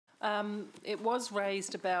It was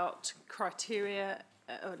raised about criteria,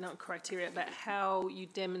 not criteria, about how you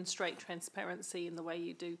demonstrate transparency in the way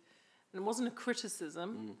you do. And it wasn't a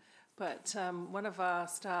criticism, but one of our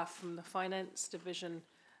staff from the finance division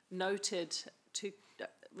noted to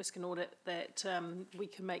Risk and Audit that we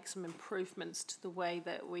can make some improvements to the way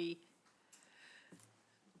that we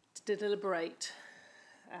deliberate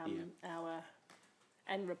our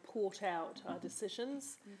and report out our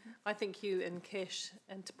decisions. I think you and Kesh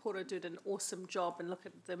and Te Poro did an awesome job, and look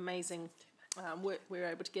at the amazing work we were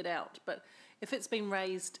able to get out. But if it's been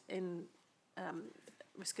raised in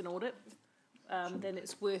Risk and Audit, then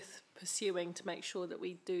it's worth pursuing to make sure that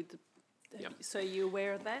we do the. So are you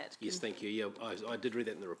aware of that? Yes, thank you. Yeah, I did read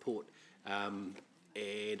that in the report.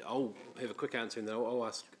 And I'll have a quick answer, and then I'll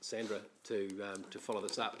ask Sandra to follow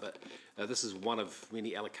this up. But this is one of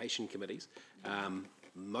many allocation committees.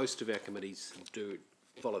 Most of our committees do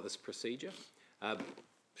follow this procedure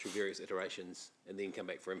through various iterations, and then come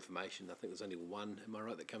back for information. I think there's only one, am I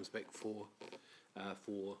right, that comes back for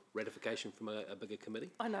ratification from a bigger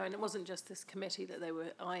committee? I know, and it wasn't just this committee that they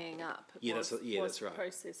were eyeing up. It was that's right. The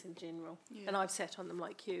process in general. Yeah. And I've sat on them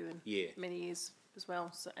like you, and many years as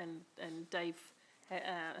well. So, and Dave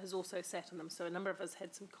has also sat on them. So a number of us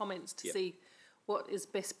had some comments to see what is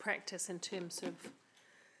best practice in terms of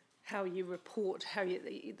how you report.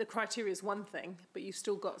 The criteria is one thing, but you've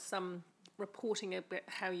still got some reporting about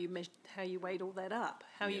how you weighed all that up,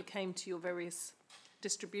 how you came to your various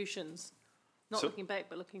distributions. Not looking back,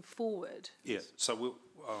 but looking forward. Yeah, so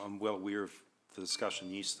I'm well aware of the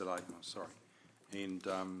discussion yesterday, and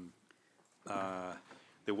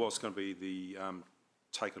there was going to be the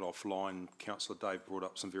take it offline. Councillor Dave brought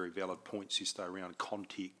up some very valid points yesterday around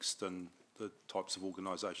context and the types of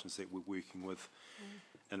organisations that we're working with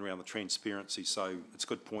and around the transparency. So it's a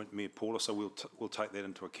good point, Mayor Paula, so we'll take that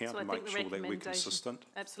into account and make sure that we're consistent.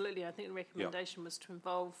 Absolutely, I think the recommendation was to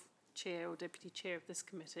involve Chair or Deputy Chair of this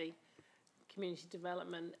committee, Community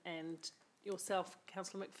Development, and yourself,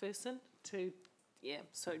 Councillor McPherson, to,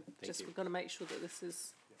 so we've got to make sure that this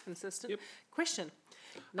is consistent. Question,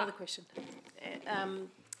 another question.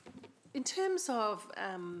 In terms of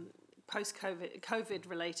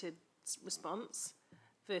COVID-related response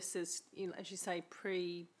versus, as you say,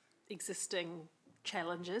 pre-existing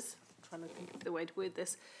challenges, I'm trying to think of the way to word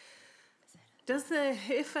this, let's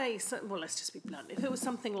just be blunt, if it was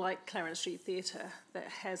something like Clarence Street Theatre that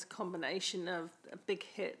has a combination of a big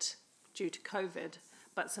hit due to COVID,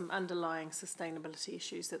 but some underlying sustainability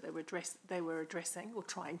issues that they were addressing or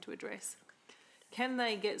trying to address, can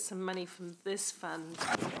they get some money from this fund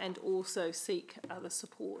and also seek other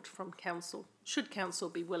support from council? Should council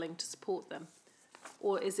be willing to support them,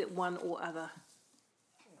 or is it one or other?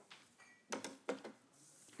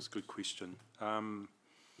 That's a good question.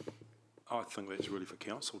 I think that's really for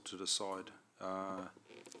council to decide,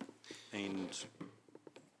 and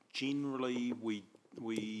generally we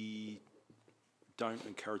don't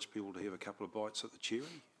encourage people to have a couple of bites at the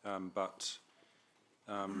cherry, but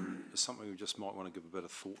it's something we just might want to give a bit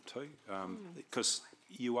of thought to, because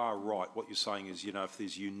you are right. What you're saying is, if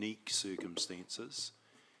there's unique circumstances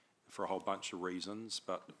for a whole bunch of reasons,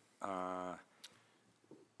 but I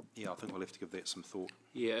think we'll have to give that some thought.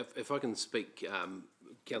 Yeah, if I can speak,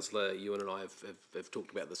 Councillor Ewan and I have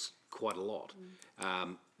talked about this quite a lot.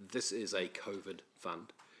 This is a COVID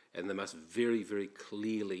fund, and they must very, very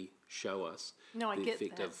clearly show us the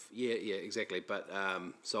effect of. Yeah, exactly. But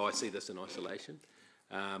so I see this in isolation.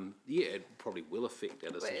 It probably will affect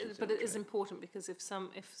our decisions. But it is important, because if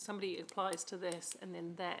somebody applies to this and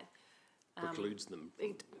then that precludes them.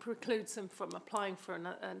 It precludes them from applying for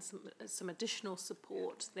some additional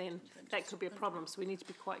support, then that could be a problem. So we need to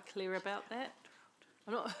be quite clear about that.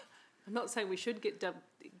 I'm not saying we should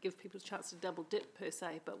give people a chance to double dip per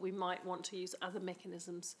se, but we might want to use other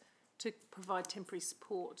mechanisms to provide temporary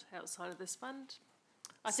support outside of this fund.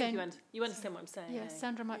 I think you understand what I'm saying. Yeah,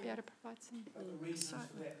 Sandra might be able to provide some. But the reasons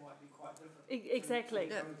for that might be quite different.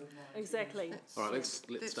 Exactly. All right,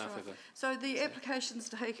 let's start with it. So the application's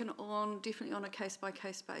taken on definitely on a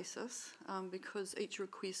case-by-case basis, because each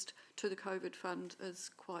request to the COVID fund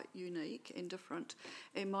is quite unique and different.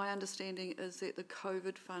 And my understanding is that the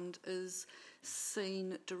COVID fund is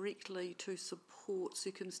seen directly to support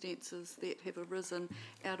circumstances that have arisen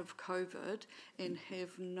out of COVID and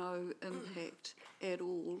have no impact at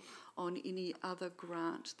all on any other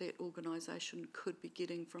grant that organisation could be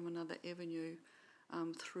getting from another avenue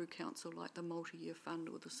through council, like the multi-year fund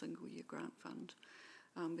or the single-year grant fund.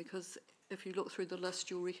 because if you look through the list,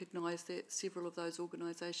 you'll recognise that several of those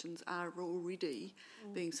organisations are already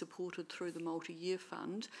being supported through the multi-year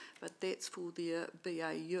fund, but that's for their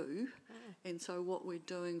BAU. And so what we're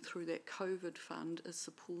doing through that COVID fund is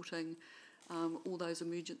supporting all those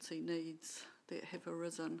emergency needs that have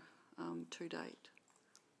arisen to date.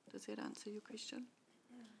 Does that answer your question?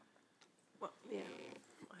 Well, yeah.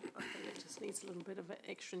 I think it just needs a little bit of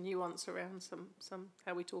extra nuance around some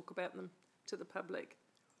how we talk about them to the public.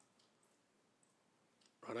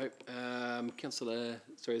 Righto. Councillor,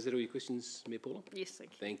 sorry, is that all your questions, Mayor Paula? Yes,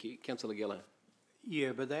 thank you. Thank you. Councillor Geller.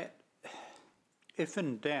 Yeah, but that, if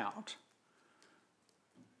in doubt,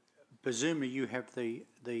 presumably you have the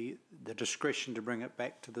discretion to bring it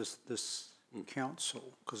back to this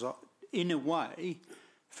council, because in a way,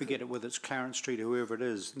 forget it whether it's Clarence Street or whoever it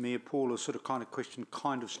is, Mayor Paula's sort of kind of question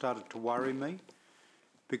kind of started to worry me,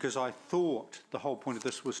 because I thought the whole point of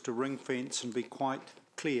this was to ring fence and be quite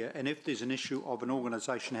clear, and if there's an issue of an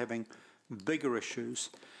organisation having bigger issues,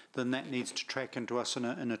 then that needs to track into us in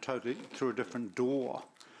a totally through a different door.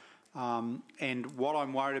 And what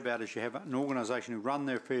I'm worried about is you have an organisation who run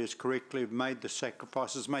their affairs correctly, have made the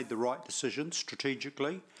sacrifices, made the right decisions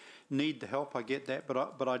strategically, need the help, I get that,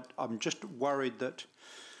 but I'm just worried that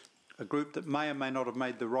a group that may or may not have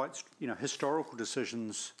made the right, historical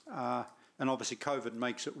decisions, and obviously COVID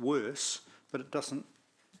makes it worse, but it doesn't.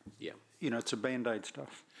 Yeah. It's a band-aid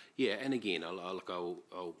stuff. Yeah, and again, I'll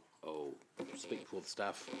speak for the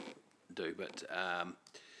staff do, but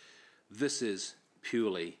this is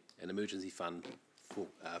purely an emergency fund for,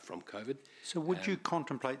 from COVID. So would you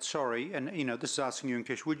contemplate, sorry, and this is asking you in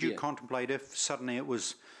case, would you contemplate if suddenly it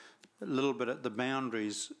was a little bit at the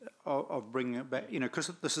boundaries of bringing it back,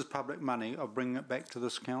 because this is public money, of bringing it back to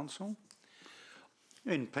this council?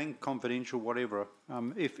 In plain confidential, whatever.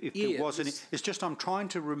 If there was any, it's just I'm trying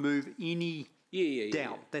to remove any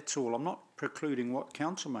doubt. That's all. I'm not precluding what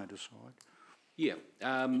council may decide. Yeah.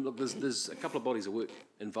 Look, there's a couple of bodies of work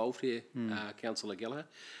involved here, Councillor Gallagher.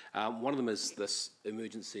 One of them is this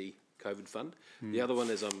emergency COVID fund. The other one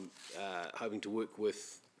is I'm hoping to work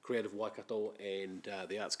with Creative Waikato and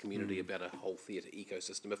the arts community about a whole theatre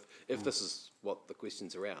ecosystem. If this is what the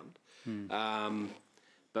question's around.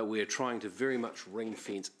 But we're trying to very much ring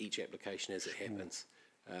fence each application as it happens.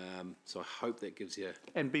 So I hope that gives you...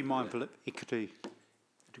 And be mindful of equity,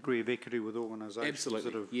 a degree of equity with organisations. Absolutely,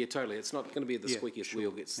 that have, yeah, totally. It's not going to be the squeakiest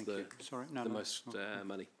wheel gets the most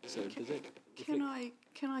money. So does that... Can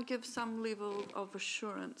I give some level of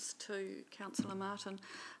assurance to Councillor Martin?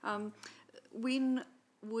 When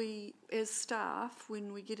we, as staff,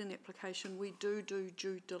 when we get an application, we do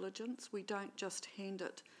due diligence. We don't just hand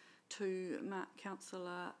it to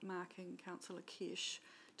Councillor Mark and Councillor Kesh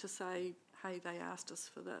to say, hey, they asked us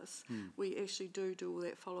for this. We actually do all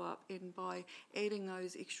that follow-up, and by adding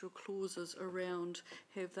those extra clauses around,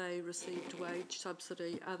 have they received wage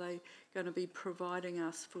subsidy, are they going to be providing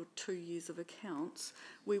us for 2 years of accounts,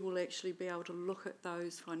 we will actually be able to look at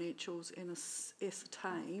those financials and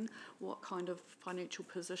ascertain what kind of financial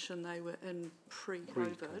position they were in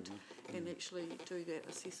pre-COVID and actually do that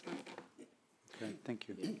assessment. Okay, thank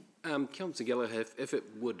you. Councillor Gallagher, if it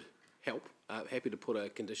would help, happy to put a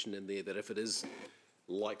condition in there that if it is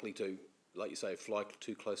likely to, like you say, fly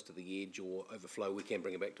too close to the edge or overflow, we can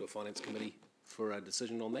bring it back to a finance committee for a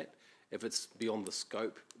decision on that. If it's beyond the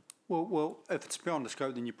scope. Well, if it's beyond the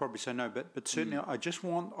scope, then you probably say no. But certainly, I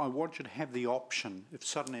want you to have the option. If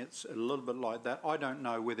suddenly it's a little bit like that, I don't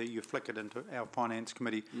know whether you flick it into our finance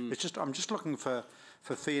committee. It's just I'm just looking for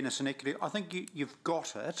fairness and equity. I think you've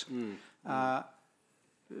got it.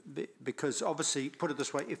 Because obviously, put it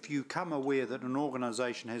this way, if you come aware that an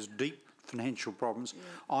organisation has deep financial problems,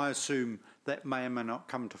 I assume that may or may not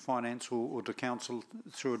come to finance or to council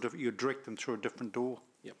through you direct them through a different door.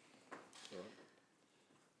 Yep.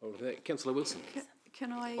 All right. Well, Councillor Wilson.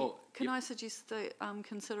 Can I suggest that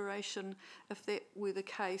consideration, if that were the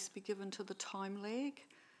case, be given to the time lag?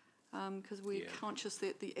 Because we're conscious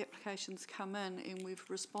that the applications come in and we've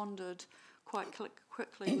responded quite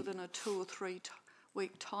quickly within a 2 or 3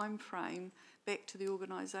 week time frame back to the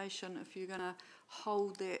organisation. If you're going to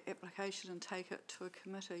hold that application and take it to a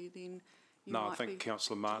committee, then you might I think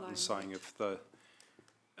Councillor Martin's saying if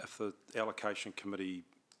the allocation committee,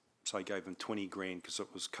 say, gave them 20 grand because it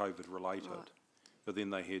was COVID related, but then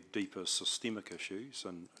they had deeper systemic issues,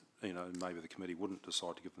 and maybe the committee wouldn't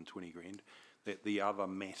decide to give them 20 grand. That the other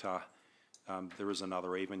matter, there is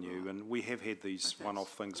another avenue, and we have had these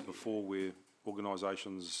one-off things before where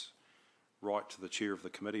organisations write to the chair of the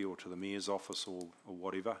committee or to the mayor's office or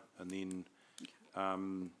whatever, and then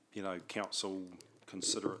council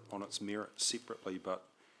consider it on its merit separately. But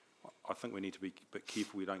I think we need to be a bit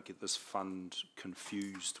careful we don't get this fund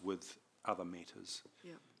confused with other matters.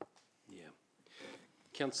 Yeah. Yeah.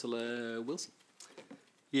 Councillor Wilson.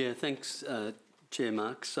 Yeah, thanks, Chair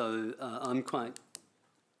Mark. So I'm quite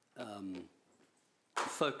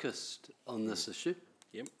focused on this issue.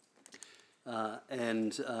 Yep.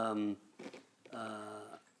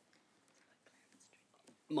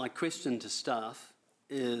 My question to staff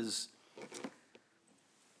is,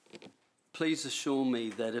 please assure me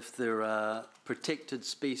that if there are protected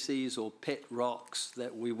species or pet rocks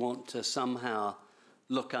that we want to somehow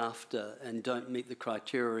look after and don't meet the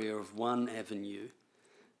criteria of one avenue,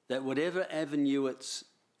 that whatever avenue it's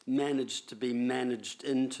managed to be managed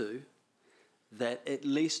into, that at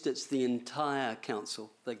least it's the entire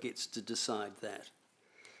council that gets to decide that.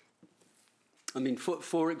 I mean,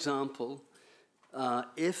 for example,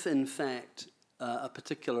 if in fact a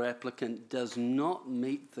particular applicant does not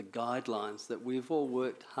meet the guidelines that we've all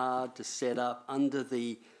worked hard to set up under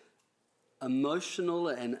the emotional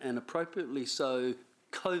and appropriately so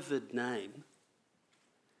COVID name,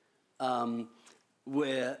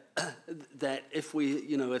 where that if we,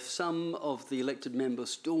 if some of the elected members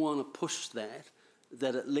still want to push that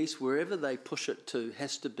at least wherever they push it to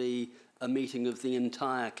has to be a meeting of the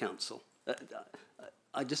entire council.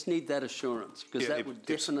 I just need that assurance, because that would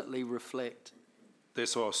definitely reflect.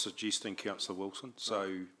 That's what I was suggesting, Councillor Wilson.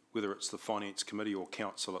 So whether it's the Finance Committee or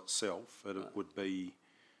Council itself, it would be,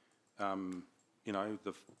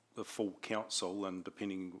 the full council, and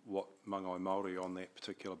depending what Māngai Māori on that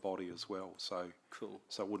particular body as well. So cool.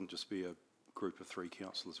 So it wouldn't just be a group of 3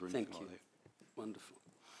 councillors or anything like that. Wonderful.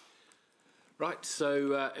 Right,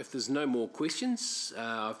 so if there's no more questions,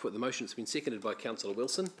 I've put the motion. It's been seconded by Councillor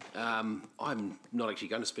Wilson. I'm not actually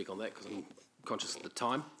going to speak on that because I'm conscious of the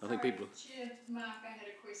time. I think people... Chair, Mark, I had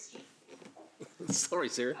a question. Sorry,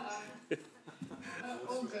 Sarah.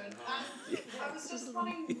 All good. I was just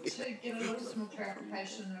wanting to get a little bit more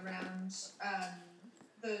clarification around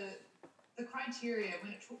the criteria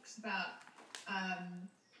when it talks about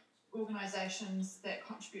organisations that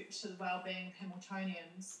contribute to the well-being of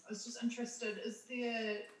Hamiltonians. I was just interested, is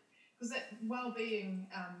there, because that well-being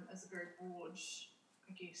is a very broad,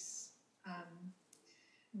 I guess,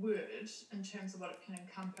 word in terms of what it can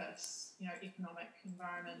encompass, economic,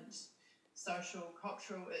 environment, social,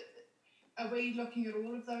 cultural. Are we looking at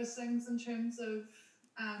all of those things in terms of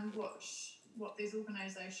what these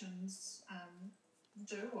organisations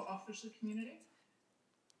do or offer to the community?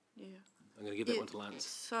 Yeah. I'm going to give that one to Lance.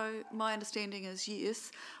 So my understanding is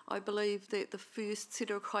yes. I believe that the first set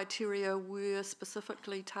of criteria were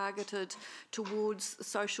specifically targeted towards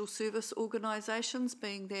social service organisations,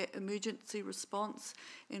 being that emergency response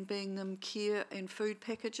and being them care and food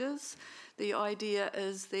packages. The idea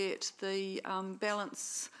is that the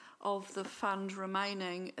balance of the fund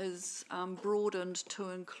remaining is broadened to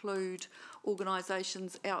include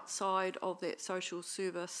organisations outside of that social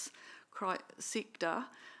service sector,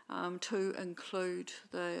 to include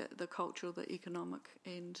the cultural, the economic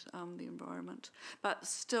and the environment, but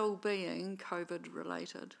still being COVID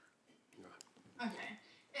related. Right. Okay,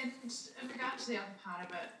 and in regard to the other part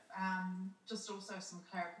of it, just also some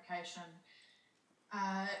clarification.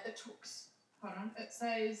 It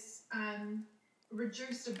says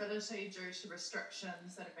reduced ability due to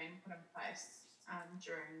restrictions that have been put in place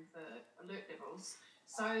during the alert levels.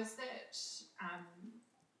 So is that,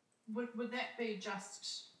 would that be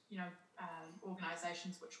just,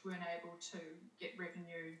 organisations which weren't able to get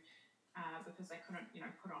revenue because they couldn't,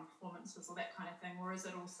 put on performances or that kind of thing? Or is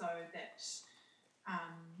it also that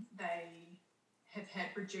they have had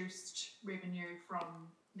reduced revenue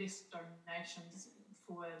from less donations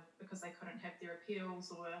because they couldn't have their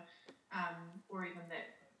appeals, or even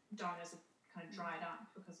that donors have kind of dried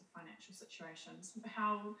up because of financial situations?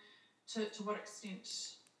 How, to what extent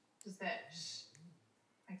does that,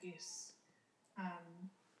 I guess,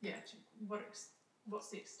 what's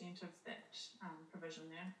the extent of that provision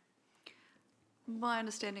there? My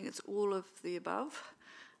understanding it's all of the above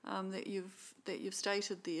that you've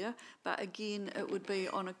stated there, but again it would be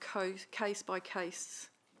on a case by case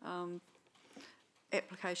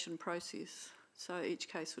application process. So each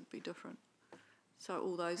case would be different. So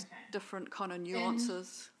all those different kind of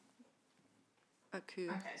nuances occur.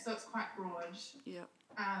 Okay, so it's quite broad. Yeah.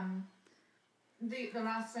 The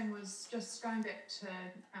last thing was just going back to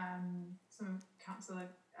some of Councillor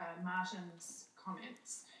Martin's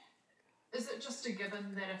comments. Is it just a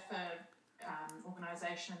given that if an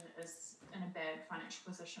organisation is in a bad financial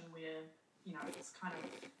position where, it's kind of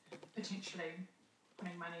potentially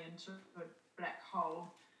putting money into a black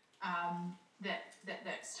hole,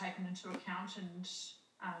 that's taken into account, and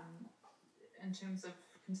in terms of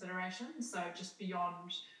consideration. So just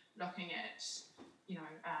beyond looking at,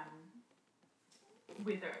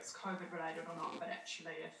 whether it's COVID related or not, but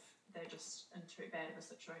actually if they're just in too bad of a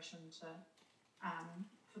situation to,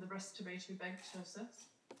 for the risk to be too big to assist.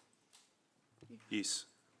 Yes.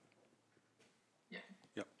 Yeah.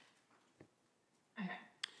 Yep. Okay,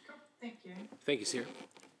 cool, thank you. Thank you, Sarah.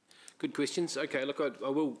 Good questions. Okay, look, I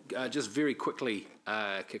will just very quickly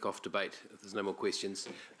kick off debate if there's no more questions,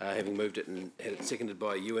 having moved it and had it seconded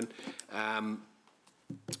by Ewan.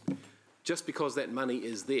 Just because that money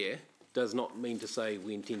is there does not mean to say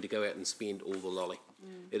we intend to go out and spend all the lolly.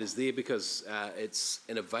 It is there because it's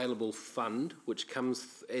an available fund which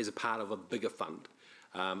comes as a part of a bigger fund.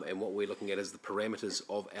 And what we're looking at is the parameters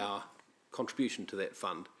of our contribution to that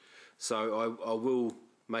fund. So I will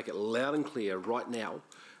make it loud and clear right now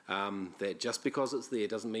that just because it's there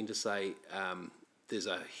doesn't mean to say there's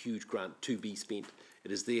a huge grant to be spent.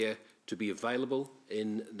 It is there to be available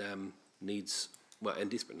in needs, well, in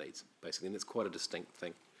desperate needs, basically, and it's quite a distinct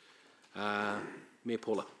thing. Mayor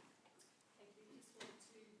Paula.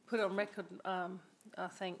 Put on record our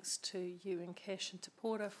thanks to you and Cash and to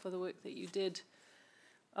Porter for the work that you did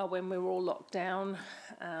when we were all locked down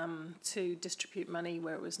to distribute money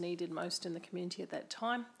where it was needed most in the community at that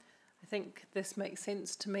time. I think this makes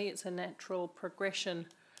sense to me. It's a natural progression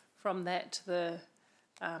from that to the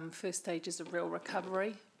first stages of real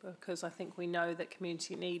recovery, because I think we know that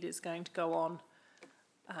community need is going to go on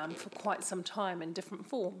for quite some time in different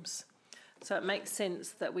forms. So it makes sense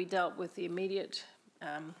that we dealt with the immediate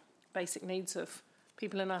basic needs of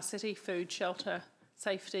people in our city: food, shelter,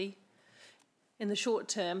 safety, in the short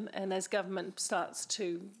term, and as government starts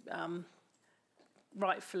to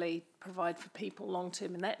rightfully provide for people long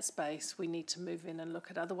term in that space, we need to move in and look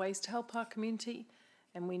at other ways to help our community.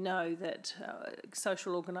 And we know that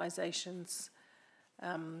social organisations,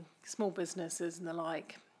 small businesses and the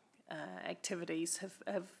like activities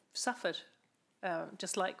have suffered,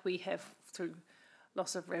 just like we have through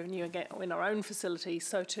loss of revenue in our own facilities,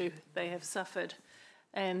 so too they have suffered.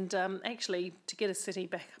 And actually, to get a city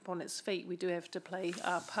back up on its feet, we do have to play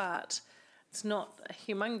our part. It's not a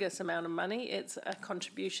humongous amount of money. It's a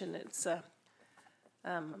contribution. It's a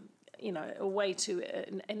way to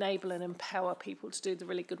enable and empower people to do the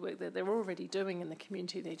really good work that they're already doing in the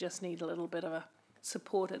community. They just need a little bit of a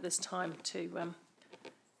support at this time to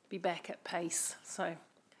be back at pace. So,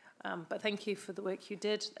 but thank you for the work you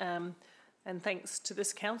did. And thanks to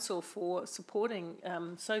this council for supporting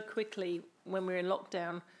so quickly when we were in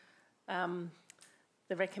lockdown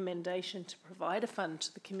the recommendation to provide a fund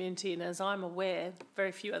to the community. And as I'm aware,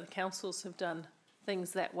 very few other councils have done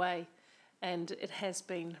things that way. And it has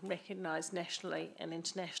been recognised nationally and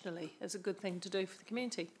internationally as a good thing to do for the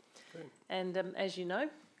community. Okay. And as you know,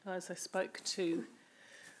 as I spoke to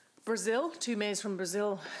Brazil, 2 mayors from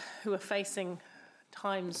Brazil who are facing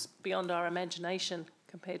times beyond our imagination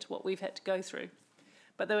compared to what we've had to go through.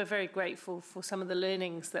 But they were very grateful for some of the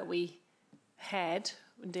learnings that we had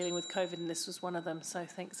in dealing with COVID, and this was one of them. So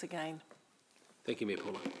thanks again. Thank you, Mayor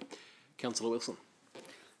Paula. Councillor Wilson.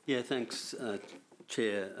 Yeah, thanks,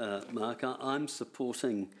 Chair Mark. I'm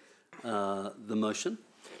supporting the motion.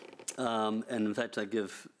 And in fact, I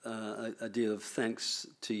give a deal of thanks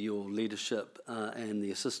to your leadership and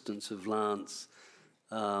the assistance of Lance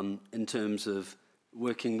in terms of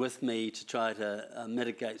working with me to try to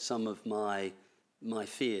mitigate some of my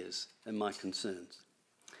fears and my concerns.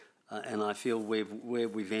 And I feel where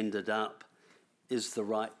we've ended up is the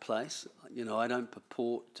right place. You know, I don't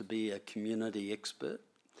purport to be a community expert,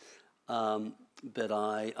 but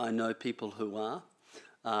I know people who are,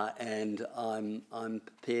 and I'm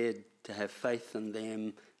prepared to have faith in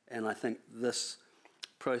them, and I think this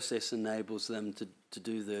process enables them to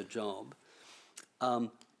do their job.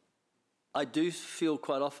 I do feel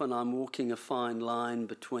quite often I'm walking a fine line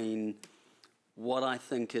between what I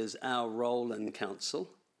think is our role in council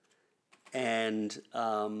and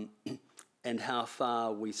how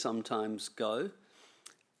far we sometimes go,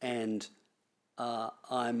 and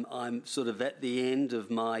I'm sort of at the end of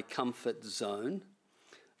my comfort zone,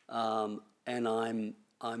 and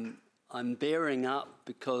I'm bearing up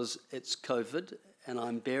because it's COVID, and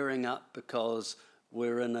I'm bearing up because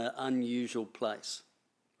we're in an unusual place,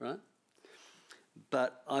 right?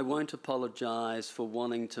 But I won't apologise for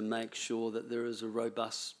wanting to make sure that there is a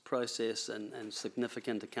robust process and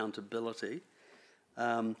significant accountability.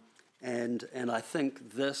 And I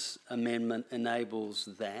think this amendment enables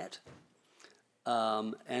that.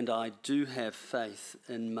 And I do have faith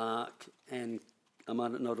in Mark, and I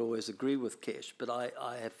might not always agree with Kesh, but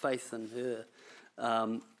I have faith in her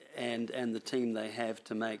and the team they have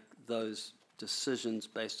to make those decisions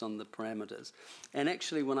based on the parameters. And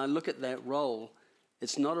actually, when I look at that role,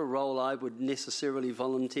 it's not a role I would necessarily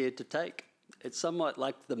volunteer to take. It's somewhat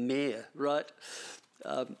like the mayor, right?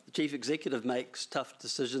 The chief executive makes tough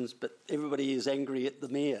decisions, but everybody is angry at the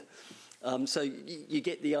mayor. So you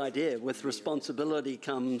get the idea. With responsibility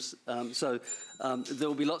comes, there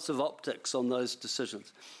will be lots of optics on those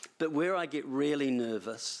decisions. But where I get really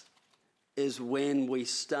nervous is when we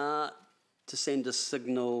start to send a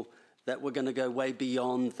signal that we're going to go way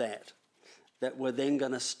beyond that, that we're then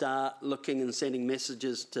going to start looking and sending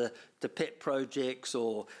messages to pet projects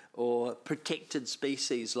or protected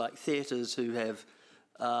species like theatres who have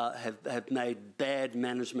made bad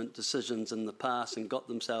management decisions in the past and got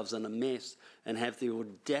themselves in a mess and have the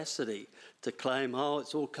audacity to claim, oh,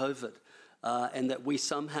 it's all COVID, and that we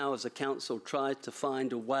somehow as a council tried to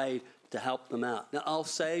find a way to help them out. Now, I'll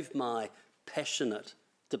save my passionate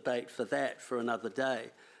debate for that for another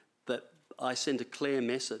day, but I send a clear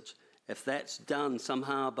message. If that's done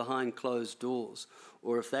somehow behind closed doors,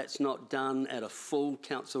 or if that's not done at a full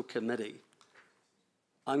council committee,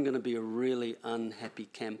 I'm going to be a really unhappy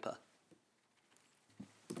camper.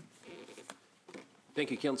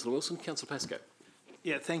 Thank you, Councillor Wilson. Councillor Pascoe.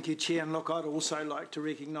 Yeah, thank you, Chair. And look, I'd also like to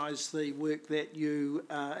recognise the work that you,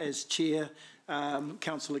 as Chair,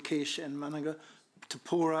 Councillor Kesh and Managa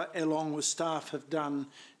Tapora, along with staff, have done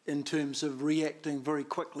in terms of reacting very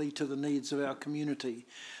quickly to the needs of our community.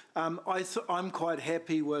 I'm quite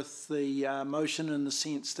happy with the motion in the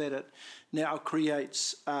sense that it now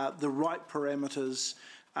creates the right parameters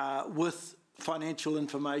with financial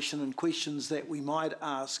information and questions that we might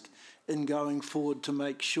ask in going forward to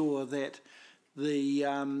make sure that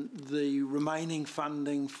the remaining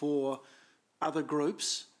funding for other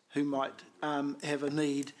groups who might have a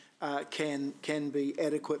need can be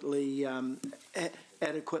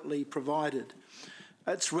adequately provided.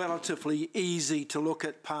 It's relatively easy to look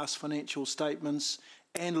at past financial statements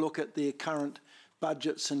and look at their current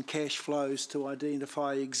budgets and cash flows to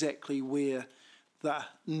identify exactly where the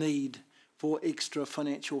need for extra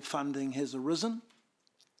financial funding has arisen.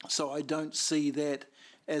 So I don't see that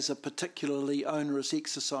as a particularly onerous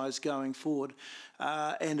exercise going forward.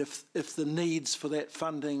 And if the needs for that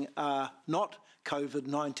funding are not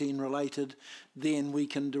COVID-19 related, then we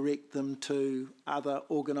can direct them to other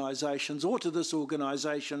organisations or to this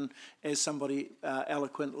organisation, as somebody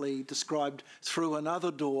eloquently described, through another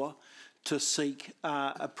door to seek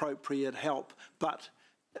appropriate help, but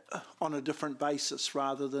on a different basis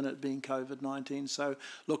rather than it being COVID-19. So,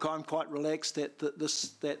 look, I'm quite relaxed that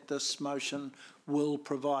this motion will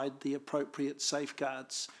provide the appropriate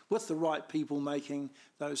safeguards with the right people making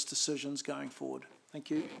those decisions going forward. Thank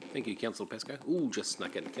you. Thank you, Councillor Pascoe. Ooh, just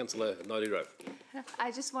snuck in. Councillor Nairiro. I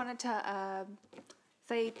just wanted to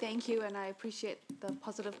say thank you, and I appreciate the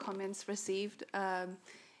positive comments received, and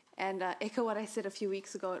echo what I said a few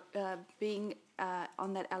weeks ago. Being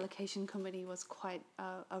on that allocation committee was quite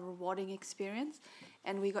a rewarding experience,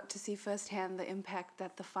 and we got to see firsthand the impact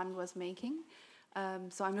that the fund was making.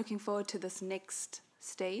 So I'm looking forward to this next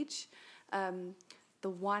stage. The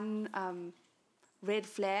one red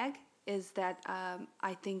flag is that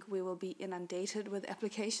I think we will be inundated with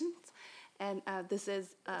applications, and this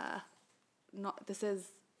is a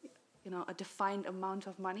defined amount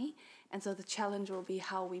of money, and so the challenge will be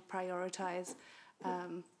how we prioritize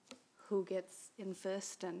who gets in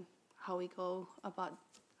first and how we go about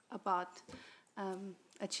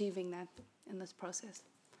achieving that in this process.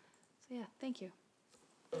 So yeah, thank you.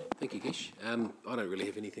 Thank you, Kish. I don't really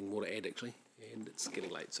have anything more to add, actually, and it's getting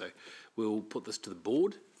late, so we'll put this to the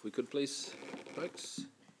board, if we could, please, folks.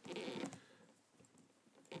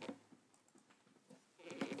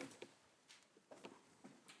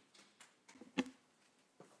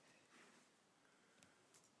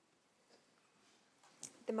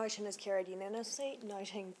 The motion is carried unanimously,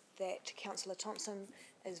 noting that Councillor Thompson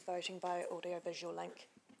is voting by audio-visual link.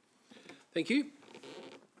 Thank you.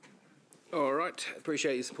 All right,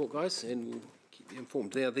 appreciate your support, guys, and we'll keep you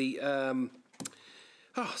informed. Now,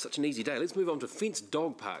 such an easy day. Let's move on to fenced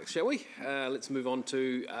dog parks, shall we? Let's move on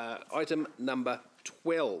to item number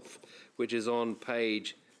 12, which is on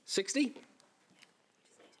page 60.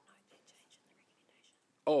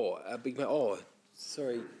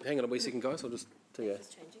 Sorry, hang on a wee second, guys. I'll just tell you.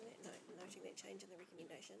 Just changing that, noting that change in the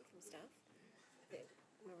recommendation from staff that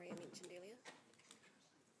Maria mentioned earlier.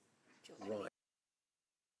 Right.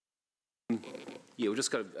 Yeah, we've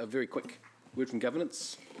just got a very quick word from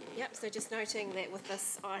governance. Yep, so just noting that with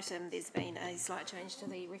this item there's been a slight change to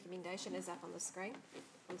the recommendation as up on the screen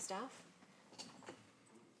from staff.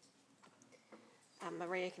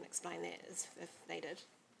 Maria can explain that if needed.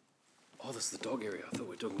 Oh, this is the dog area. I thought we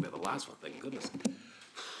were talking about the last one. Thank goodness.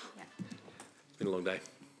 Yeah. It's been a long day.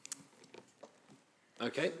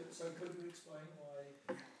 Okay. So could you explain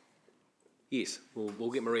why? Yes,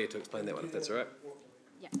 we'll get Maria to explain that one if that's all right.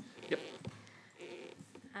 Yeah. Yep.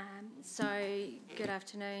 So, good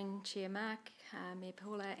afternoon, Chair Mark, Mayor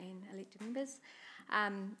Paula and elected members.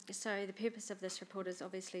 So the purpose of this report is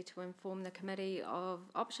obviously to inform the committee of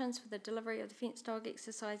options for the delivery of the fenced dog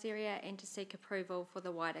exercise area and to seek approval for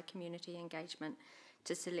the wider community engagement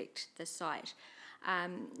to select the site.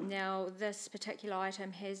 Now, this particular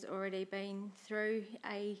item has already been through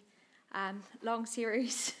a long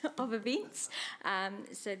series of events,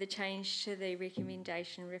 so the change to the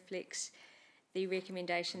recommendation reflects the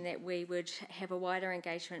recommendation that we would have a wider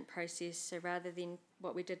engagement process, so rather than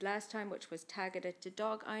what we did last time, which was targeted to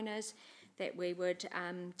dog owners, that we would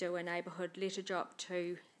do a neighbourhood letter drop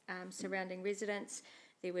to surrounding residents.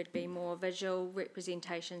 There would be more visual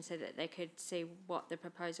representation so that they could see what the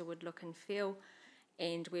proposal would look and feel,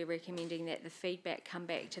 and we're recommending that the feedback come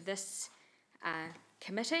back to this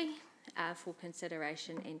committee for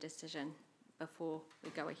consideration and decision before we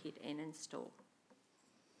go ahead and install.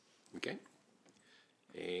 Okay.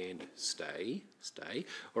 And stay.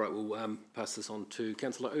 All right, we'll pass this on to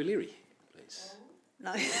Councillor O'Leary, please.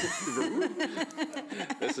 No.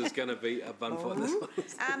 This is going to be a bun fight.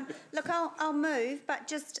 This one. Look, I'll move, but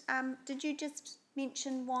just, did you just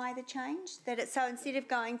mention why the change? That it's, so instead of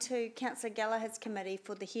going to Councillor Gallagher's committee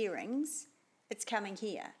for the hearings, it's coming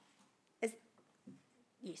here?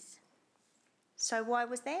 Yes. So why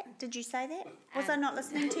was that? Did you say that? Was I not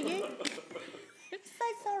listening to you? So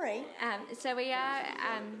sorry. So we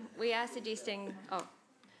are suggesting. Oh,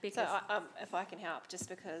 because so if I can help, just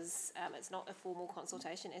because it's not a formal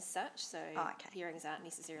consultation as such, so hearings aren't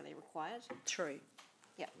necessarily required. True.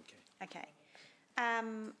 Yeah. Okay.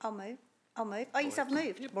 I'll move. Oh, yes, I've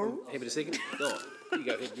moved. Yep. Happy to second. Oh, you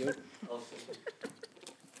go ahead, Ewan.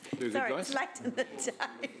 Do Sorry, good, it's late in the day.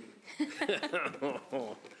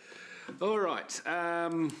 All right.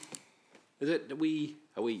 Is it? Are we?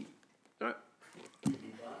 All right.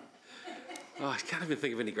 Oh, I can't even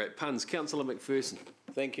think of any great puns. Councillor McPherson.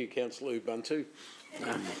 Thank you, Councillor Ubuntu.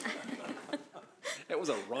 That was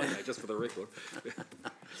a rhino, just for the record.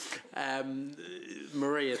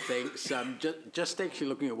 Maria, thanks. Just actually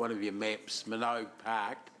looking at one of your maps, Minogue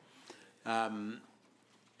Park,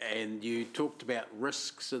 and you talked about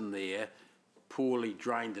risks in there, poorly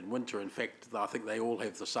drained in winter. In fact, I think they all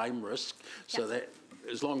have the same risk, so that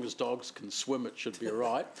as long as dogs can swim, it should be all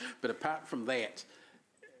right. But apart from that,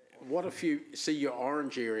 what if you see your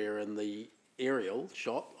orange area in the aerial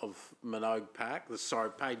shot of Minogue Park,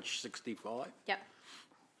 sorry, page 65? Yep.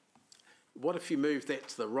 What if you move that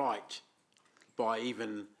to the right by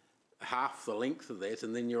even half the length of that,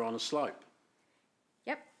 and then you're on a slope?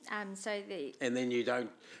 Yep. So the. And then you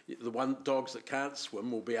don't. The dogs that can't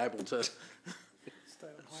swim will be able to. Stay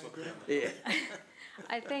on higher ground. Yeah.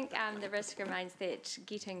 I think the risk remains that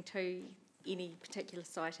getting to any particular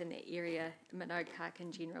site in that area, Minogue Park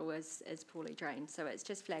in general, is poorly drained. So it's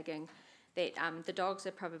just flagging that the dogs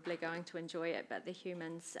are probably going to enjoy it, but the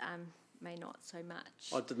humans may not so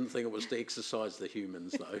much. I didn't think it was to exercise the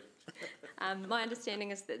humans, though. My understanding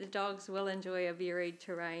is that the dogs will enjoy a varied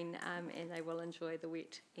terrain and they will enjoy the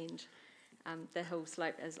wet and the hill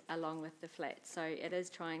slope along with the flat. So it is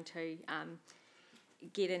trying to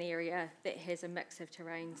get an area that has a mix of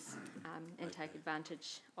terrains and take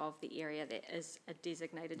advantage of the area that is a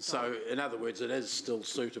designated zone. So, in other words, it is still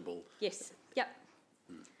suitable? Yes, yep.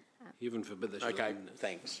 Heaven forbid they should land.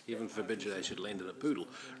 Thanks. Heaven forbid they should land in a poodle.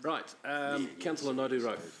 Right, Councillor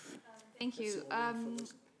Naidu-Rowe. Thank you.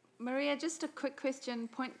 Maria, just a quick question,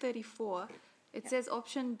 point 34. It says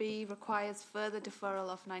option B requires further deferral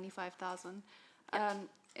of 95,000.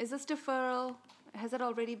 Is this deferral, has it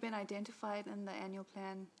already been identified in the annual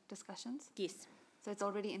plan discussions? Yes. So it's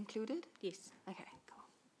already included? Yes. Okay,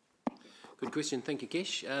 cool. Good question, thank you,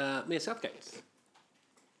 Kesh. Mayor Southgate.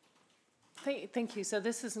 Thank you. So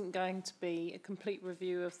this isn't going to be a complete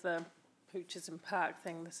review of the Pooches and Park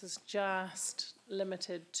thing. This is just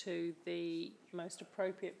limited to the most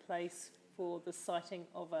appropriate place for the siting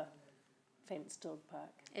of a fenced dog park.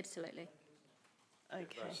 Absolutely.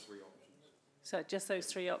 Okay. Those three options. So just those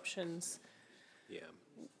three options. Yeah.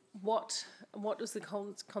 What is the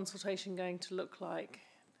consultation going to look like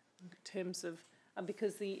in terms of,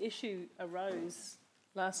 because the issue arose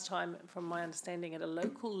last time, from my understanding, at a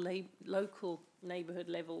local neighbourhood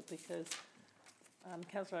level, because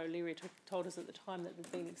Councillor O'Leary told us at the time that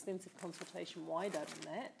there'd been extensive consultation wider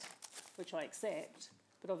than that, which I accept,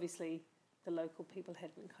 but obviously the local people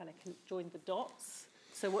hadn't kind of joined the dots.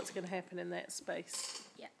 So what's going to happen in that space?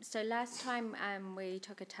 Yeah, so last time we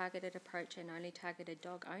took a targeted approach and only targeted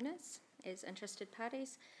dog owners as interested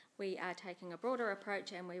parties. We are taking a broader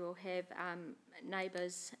approach, and we will have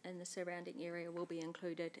neighbours in the surrounding area will be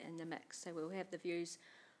included in the mix. So we'll have the views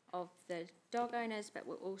of the dog owners, but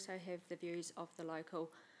we'll also have the views of the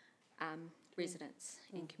local residents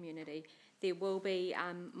and community. There will be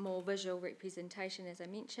more visual representation, as I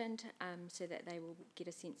mentioned, so that they will get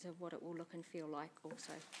a sense of what it will look and feel like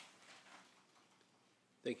also.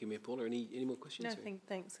 Thank you, Mayor Paula. Any more questions? No,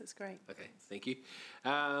 thanks. That's great. Okay, thank you.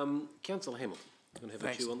 Councillor Hamilton, you want to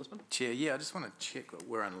have a chew on this one? Chair, yeah, I just want to check what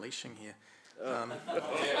we're unleashing here.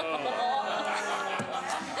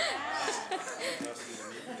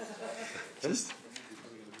 Just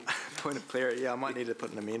point of clarity, I might need to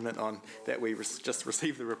put an amendment on that we just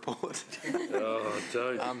received the report. Oh,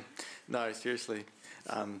 don't. No, seriously.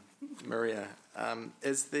 Maria,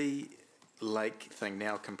 is the lake thing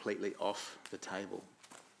now completely off the table?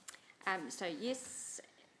 So yes,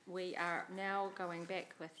 we are now going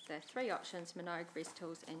back with the 3 options, Minogue, Rest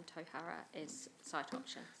Hills and Tauhara as site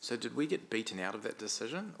options. So did we get beaten out of that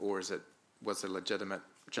decision, or was there legitimate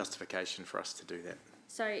justification for us to do that?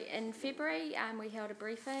 So in February, we held a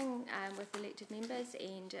briefing with elected members,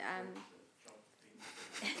 and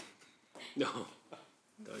No,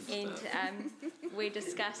 don't start. and we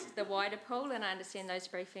discussed the wider pool, and I understand those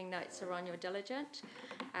briefing notes are on your diligent,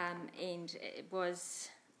 and it was,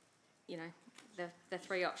 you know, the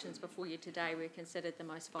 3 options before you today were considered the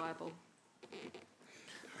most viable.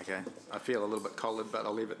 Okay, I feel a little bit collared, but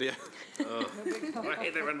I'll leave it there. I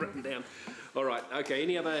had that one written down. All right, okay,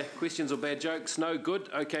 any other questions or bad jokes? No, good.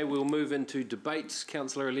 Okay, we'll move into debates.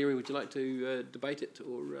 Councillor O'Leary, would you like to debate it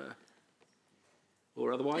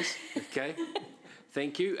or otherwise? Okay,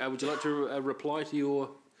 thank you. Would you like to reply to your...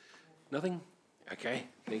 Nothing? Okay,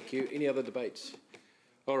 thank you. Any other debates?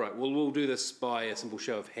 All right, well, we'll do this by a simple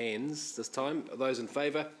show of hands this time. Are those in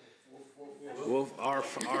favour? Wolf,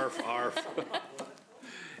 arf, arf, arf.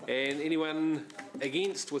 And anyone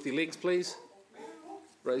against with your legs, please?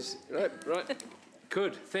 Raise, right.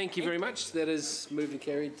 Good, thank you very much. That is moved and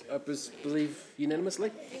carried, I believe,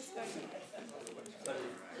 unanimously.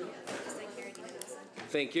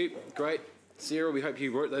 Thank you, great. Sarah, we hope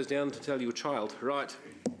you wrote those down to tell your child. Right.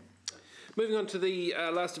 Moving on to the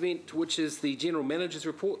last event, which is the General Manager's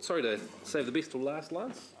Report. Sorry to save the best till last,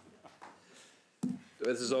 Lance.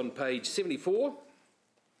 This is on page 74.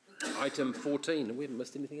 Item 14. We haven't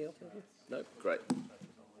missed anything else, have we? No? Great.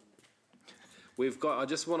 I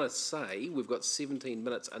just want to say, we've got 17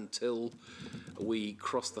 minutes until we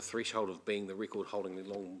cross the threshold of being the record-holdingly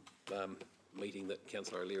long meeting that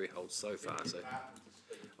Councillor O'Leary holds so far. So,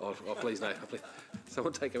 please no. Please.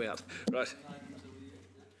 Someone take him out. Right.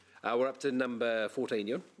 We're up to number 14,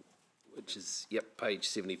 Ewan, which is, page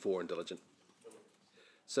 74 in Diligent.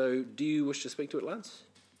 So, do you wish to speak to it, Lance?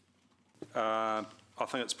 I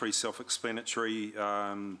think it's pretty self-explanatory,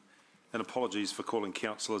 and apologies for calling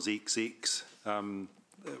councillors XX.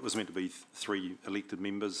 It was meant to be 3 elected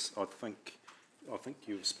members. I think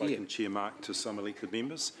you've spoken, Chair Mark, to some elected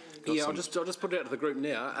members. I'll just put it out to the group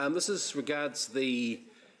now. This is regards the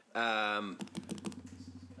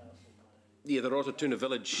Rotorua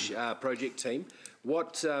Village project team.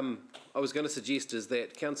 What I was going to suggest is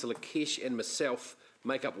that Councillor Kesh and myself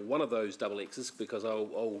make up one of those double X's, because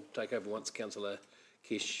I'll take over once Councillor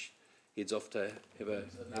Kesh heads off to have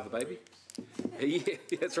a baby. Yeah,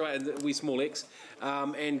 that's right, and we small X.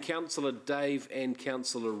 And Councillor Dave and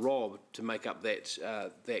Councillor Rob to make up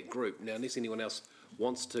that group. Now, unless anyone else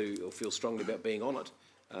wants to or feels strongly about being on it,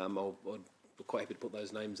 I'll be quite happy to put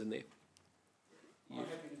those names in there. I'm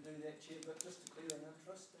happy to do that, Chair, but just to clear an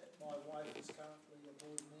interest, that my wife is currently a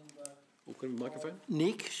board member. Microphone.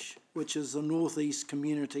 NECH, which is the North East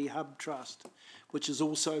Community Hub Trust, which has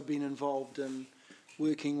also been involved in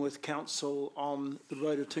working with council on the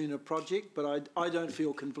Rotorua project, but I don't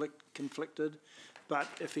feel conflicted, but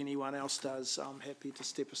if anyone else does, I'm happy to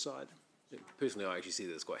step aside. Personally, I actually see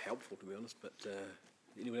that it's quite helpful, to be honest, but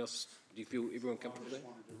anyone else, do you feel everyone comfortable with that? I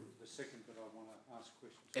just want to do the second, but I want to ask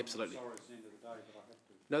questions. Absolutely. I'm sorry, it's the end of the day, but I have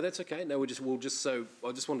to. No, that's okay. No, I just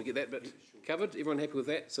want to get that bit covered. Everyone happy with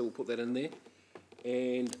that? So we'll put that in there.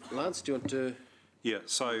 And Lance, do you want to... Yeah,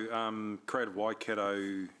 so Creative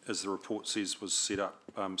Waikato, as the report says, was set up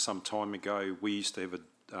some time ago. We used to have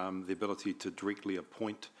the ability to directly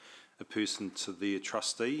appoint a person to their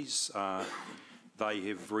trustees. They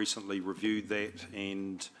have recently reviewed that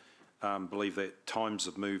and believe that times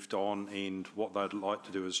have moved on, and what they'd like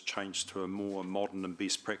to do is change to a more modern and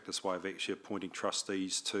best practice way of actually appointing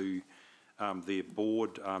trustees to their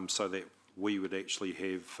board, so that we would actually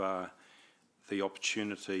have the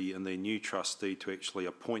opportunity in their new trustee to actually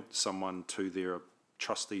appoint someone to their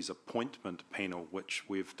trustees appointment panel, which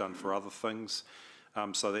we've done for other things.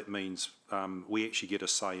 So that means we actually get a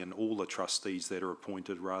say in all the trustees that are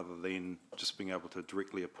appointed rather than just being able to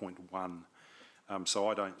directly appoint one. So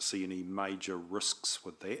I don't see any major risks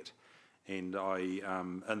with that. And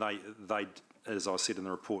they, as I said in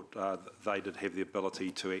the report, they did have the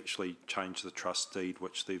ability to actually change the trust deed,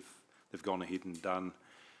 which they've gone ahead and done.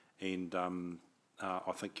 And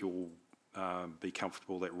I think you'll be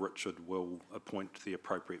comfortable that Richard will appoint the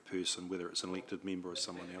appropriate person, whether it's an elected member or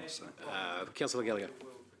someone else. So. Councillor Gallagher.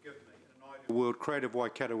 World Creative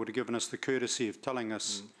Waikato would have given us the courtesy of telling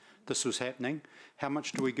us this was happening. How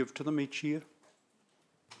much do we give to them each year?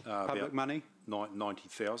 Public money?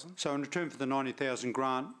 90,000. So in return for the 90,000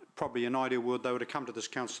 grant, probably an ideal world, they would have come to this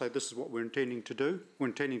council and say, this is what we're intending to do. We're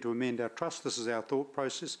intending to amend our trust. This is our thought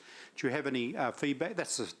process. Do you have any feedback?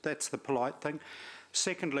 That's the polite thing.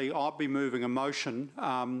 Secondly, I'll be moving a motion,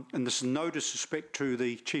 and this is no disrespect to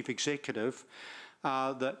the Chief Executive,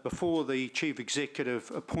 that before the Chief Executive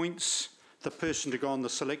appoints the person to go on the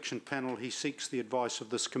selection panel, he seeks the advice of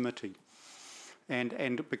this committee.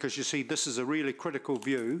 And because you see, this is a really critical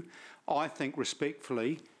view. I think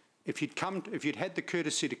respectfully, if you'd had the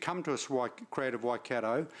courtesy to come to us, Creative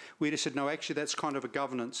Waikato, we'd have said, no, actually that's kind of a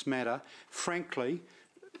governance matter. Frankly,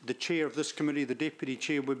 the chair of this committee, the deputy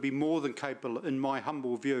chair, would be more than capable, in my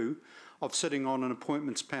humble view, of sitting on an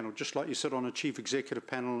appointments panel, just like you sit on a chief executive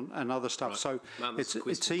panel and other stuff. Right. So Martin,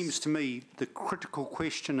 it seems to me the critical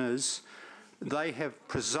question is, they have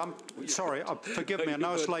sorry, forgive me, I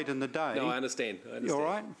know it's late in the day. No, I understand. You all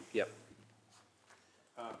right? Yep.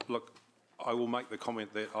 Look, I will make the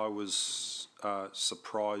comment that I was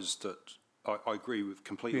surprised at, I agree with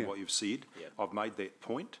completely what you've said. Yep. I've made that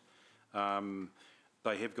point.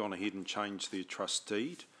 They have gone ahead and changed their trust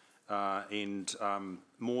deed and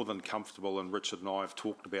more than comfortable, and Richard and I have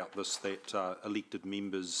talked about this, that elected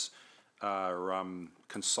members are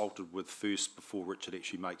consulted with first before Richard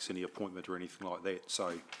actually makes any appointment or anything like that.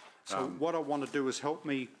 So what I want to do is help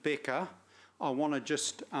me, Becca. I want to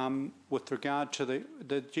just, with regard to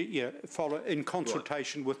follow in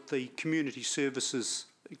consultation with the Community Services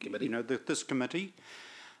Committee, this committee,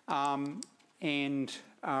 and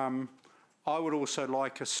I would also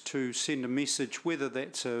like us to send a message, whether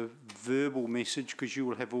that's a verbal message, because you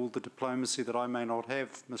will have all the diplomacy that I may not have,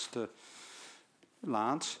 Mr.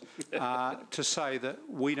 Lance, to say that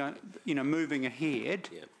we don't, moving ahead,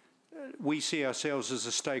 we see ourselves as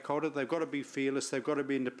a stakeholder. They've got to be fearless. They've got to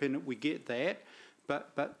be independent. We get that,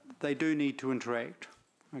 but they do need to interact.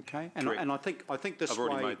 Okay, and I think this. I've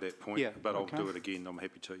already made that point, but I'll do it again. I'm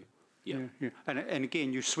happy to. Yeah. And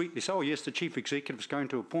again, you sweetly say, oh yes, the chief executive is going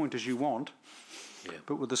to appoint as you want,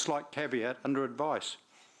 but with a slight caveat, under advice.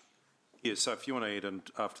 Yeah, so if you want to add in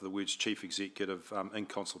after the words chief executive, in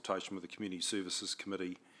consultation with the Community Services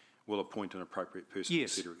Committee, will appoint an appropriate person,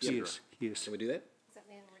 yes, et cetera. Yes. Can we do that?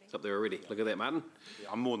 It's up there already. Look at that, Martin. Yeah,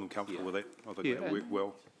 I'm more than comfortable with that. I think that'll work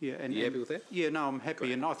well. Yeah, and you happy with that? Yeah, no, I'm happy,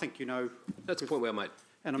 great. And I think that's a point well made.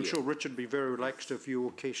 And I'm sure Richard would be very relaxed if you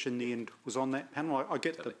or Kesh in the end was on that panel. I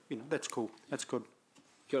get that. That's cool. That's good.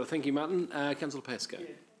 Kia ora, thank you, Martin. Councillor Pascoe. Yeah,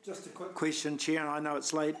 just a quick question, Chair. I know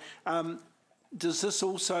it's late. Does this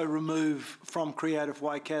also remove from Creative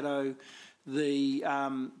Waikato the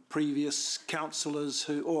previous councillors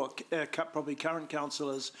probably current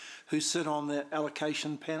councillors who sit on the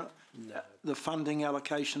allocation panel, the funding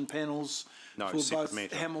allocation panels for both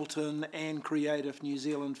matter. Hamilton and Creative New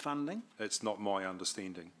Zealand funding? It's not my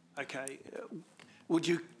understanding. Okay. Would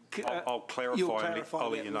you... I'll clarify and I'll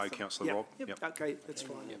let you know, Councillor Rob. Yep. Okay, that's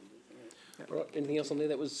fine. All right, anything else on there?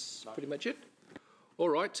 That was pretty much it. All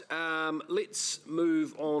right, let's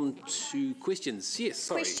move on to questions. Yes,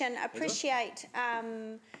 sorry. Question. Appreciate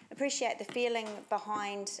the feeling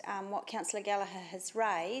behind what Councillor Gallagher has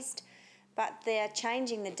raised, but they're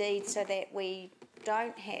changing the deed so that we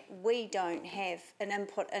don't have an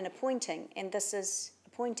input in appointing, and this is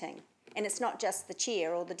appointing, and it's not just the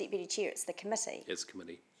chair or the deputy chair; it's the committee. It's the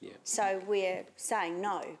committee. Yeah. So we're saying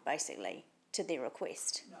no, basically, to their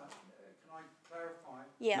request. No. Can I clarify?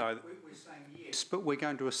 Yeah. No. We're saying yes, but we're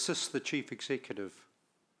going to assist the chief executive.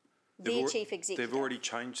 Their chief executive. They've already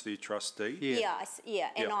changed their trustee.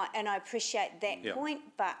 And I appreciate that point,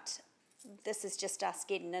 but this is just us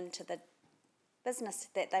getting into the business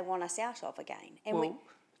that they want us out of again. And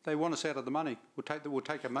they want us out of the money. We'll take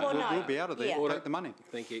the money. We'll be out of there. Yeah. We'll take the money.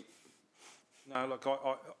 Thank you. No, look,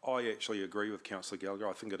 I actually agree with Councillor Gallagher.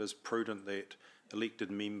 I think it is prudent that elected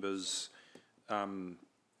members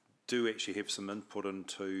do actually have some input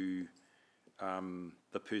into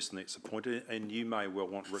the person that's appointed, and you may well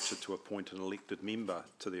want Richard to appoint an elected member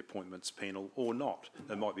to the appointments panel or not.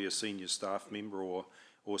 It might be a senior staff member or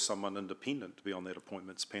someone independent to be on that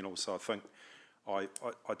appointments panel. So I think I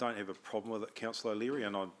don't have a problem with it, Councillor O'Leary,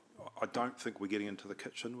 and I don't think we're getting into the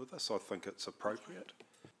kitchen with this. I think it's appropriate.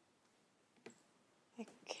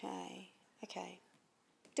 Okay.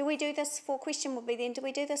 Do we do this for, question would be then, do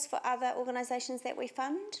we do this for other organisations that we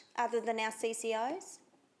fund, other than our CCOs?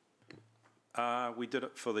 We did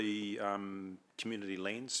it for the Community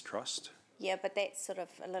Lands Trust. Yeah, but that's sort of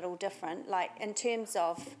a little different, like in terms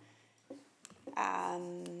of,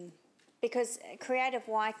 because Creative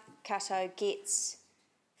Waikato gets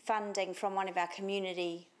funding from one of our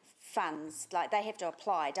community funds, like they have to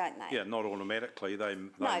apply, don't they? Yeah, not automatically. That's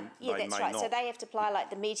right. Not. So they have to apply, like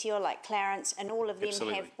the Meteor, like Clarence, and all of them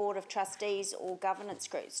Absolutely. have board of trustees or governance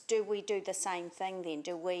groups. Do we do the same thing then?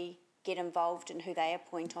 Do we get involved in who they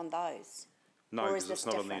appoint on those? No, because it's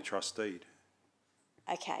not on their trust deed.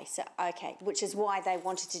 Okay, which is why they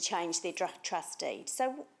wanted to change their trust deed.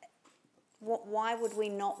 So, why would we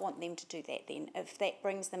not want them to do that then, if that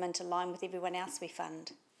brings them into line with everyone else we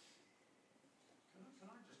fund?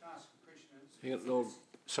 Hang on, no,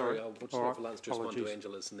 sorry, I'll put All right. for lunch to respond to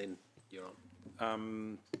Angela's and then you're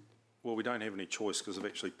on. Well, we don't have any choice because they've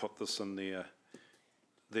actually put this in their...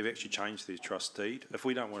 They've actually changed their trust deed. If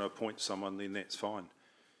we don't want to appoint someone, then that's fine.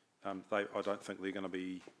 I don't think they're going to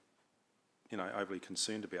be, overly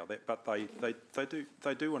concerned about that. But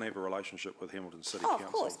they do want to have a relationship with Hamilton City Council.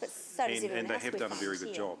 Of course, but so does everyone else. And they have done a very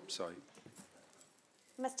good job, so...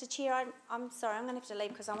 Mr. Chair, I'm sorry, I'm going to have to leave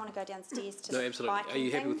because I want to go downstairs to No, absolutely. biking Are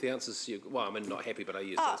you happy thing. with the answers? Well, I mean, not happy, but are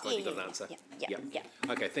you? Oh, You've got an answer. Yeah.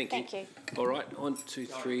 Okay, thank you. Thank you. All right, 1, 2,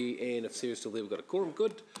 3, and if Sarah's still there, we've got a quorum.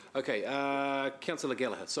 Good. Okay, Councillor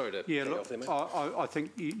Gallagher, sorry to cut you off there, mate. I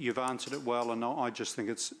think you've answered it well, and I just think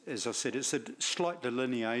it's, as I said, it's a slight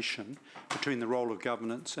delineation between the role of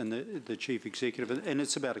governance and the chief executive, and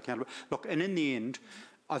it's about accountability. Look, and in the end,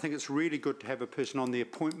 I think it's really good to have a person on the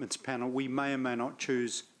appointments panel. We may or may not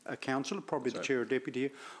choose a councillor, probably the chair or deputy,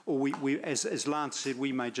 or we as Lance said,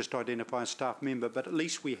 we may just identify a staff member, but at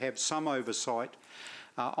least we have some oversight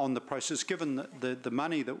on the process, given the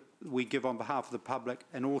money that we give on behalf of the public,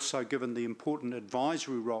 and also given the important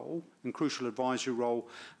advisory role and crucial advisory role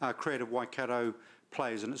Creative Waikato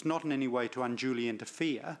plays. And it's not in any way to unduly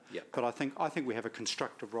interfere, but I think we have a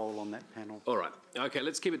constructive role on that panel. All right. Okay,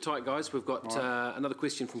 let's keep it tight, guys. We've got another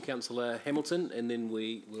question from Councillor Hamilton, and then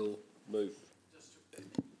we will move.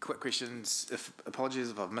 Quick questions. Apologies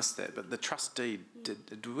if I've missed that, but the trust deed,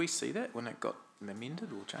 did we see that when it got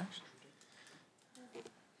amended or changed?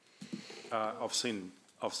 I've seen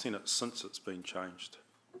it since it's been changed.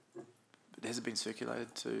 But has it been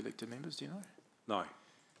circulated to elected members? Do you know? No,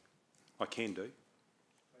 I can do.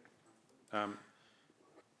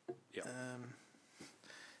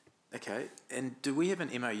 Okay, and do we have an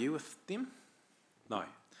MOU with them? No.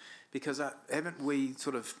 Because haven't we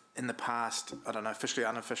sort of in the past, I don't know, officially,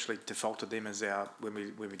 unofficially defaulted them as our, when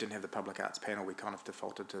we didn't have the public arts panel, we kind of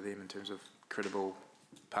defaulted to them in terms of credible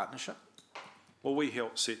partnership? Well, we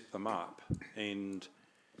helped set them up, and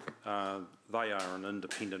they are an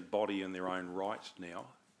independent body in their own right now,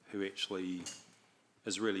 who actually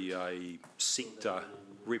is really a sector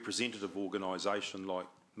representative organisation like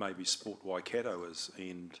maybe Sport Waikato is,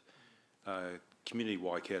 and Community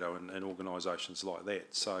Waikato and organisations like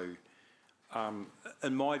that. So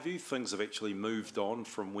in my view, things have actually moved on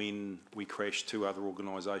from when we crashed two other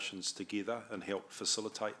organisations together and helped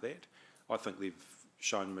facilitate that. I think they've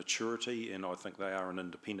shown maturity, and I think they are an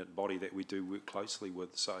independent body that we do work closely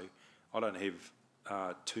with. So I don't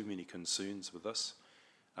have too many concerns with this.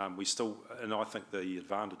 We still, and I think the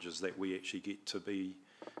advantage is that we actually get to be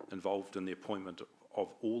involved in the appointment of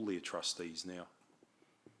all their trustees now.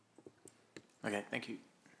 Okay, thank you.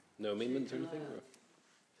 No amendments or anything?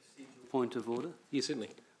 Point of order? Yes, certainly.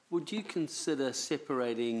 Would you consider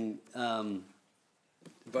separating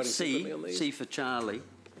C for Charlie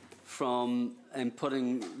from and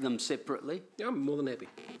putting them separately? Yeah, I'm more than happy.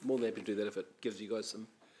 More than happy to do that if it gives you guys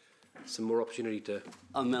some more opportunity to.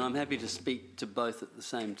 I mean, I'm happy to speak to both at the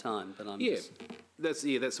same time, but I'm just... that's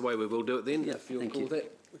the way we will do it then. Yeah, if you're thank cool you. with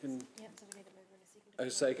that, we can. Yeah, so we need to move in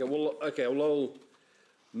a second. Well, I'll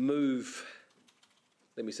move.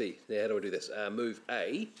 Let me see. Now, how do I do this? Move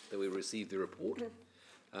A, that we receive the report,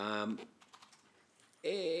 and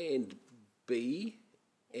B,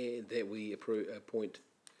 and that we appoint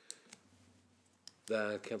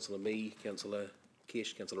the Councillor Me, Councillor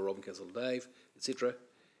Kesh, Councillor Robin, Councillor Dave, etc.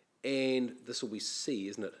 And this will be C,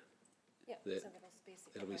 isn't it? Yeah,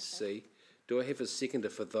 that'll be C. Do I have a seconder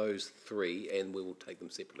for those three, and we will take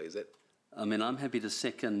them separately? Is that I mean, I'm happy to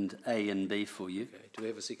second A and B for you. Okay. Do we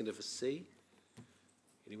have a seconder for C?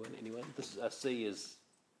 Anyone? This is, C is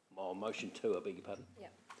motion 2, I beg your pardon.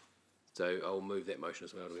 Yep. So I'll move that motion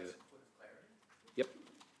as well. Do we have it? Yep.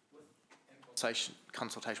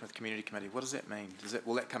 Consultation with community committee. What does that mean?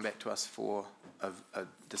 Will that come back to us for a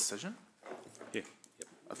decision? Yeah.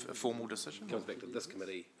 Yep. A formal decision? Comes back to this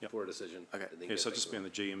committee for a decision. Okay. Yeah, so just be in the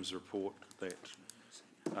GM's report that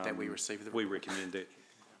that we receive the report. We recommend that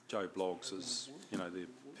Joe Bloggs is, the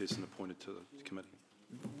person appointed to the committee.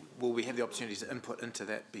 Will we have the opportunity to input into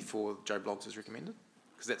that before Joe Bloggs is recommended?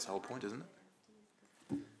 Because that's the whole point, isn't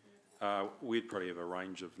it? We'd probably have a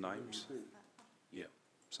range of names. Yeah.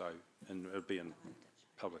 So, and it'd be in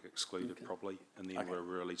public excluded probably, and then we'll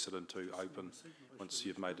release it into open once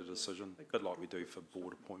you've made a decision, a bit like we do for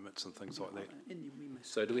board appointments and things like that.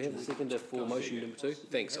 So do we have a seconder for motion number 2?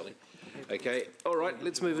 Thanks, Ollie. Okay, all right,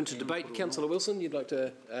 let's move into debate. Councillor Wilson, you'd like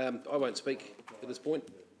to, I won't speak at this point.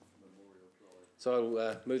 So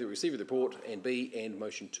I'll move that we receive the report and B and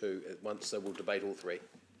motion 2 at once, so we'll debate all 3.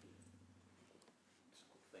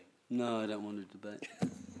 No, I don't want to debate.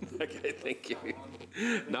 Okay, thank you.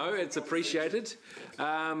 No, it's appreciated.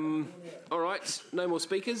 All right, no more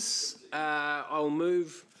speakers. I'll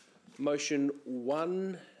move motion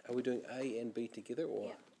 1. Are we doing A and B together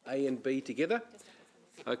or A and B together?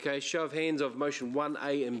 Okay, show of hands of motion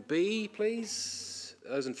 1A and B, please.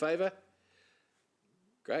 Those in favour?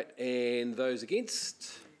 Great. And those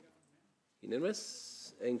against?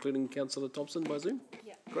 Unanimous, including Councillor Thompson by Zoom?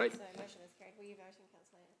 Yeah. Great. So motion is carried. Were you voting,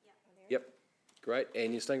 Councillor? Yep. Great.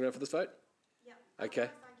 And you're staying around for this vote? Yep. Okay.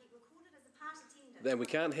 Then we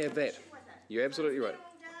can't have that. You're absolutely right.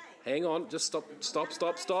 Hang on. Just stop.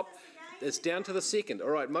 It's down to the second.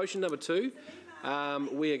 All right. Motion number 2.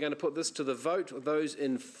 We are going to put this to the vote. Those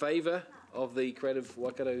in favour of the Creative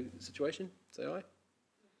Waikato situation, say aye.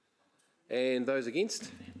 And those against?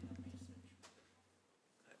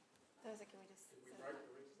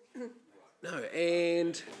 No.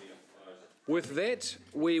 And with that,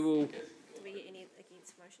 we will... Did we get any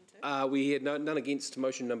against motion 2? We had none against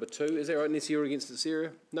motion number 2. Is that right, unless you're against it,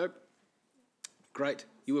 Sarah? Nope. Great.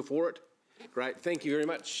 You were for it? Great. Thank you very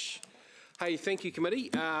much. Hey, thank you, committee.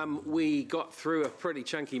 We got through a pretty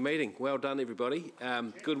chunky meeting. Well done, everybody.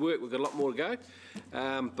 Good work. We've got a lot more to go.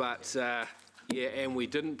 Yeah, and we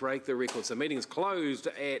didn't break the record. So meeting is closed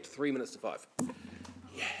at 3 minutes to 5.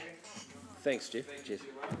 Yeah. Thanks, Jeff. Cheers.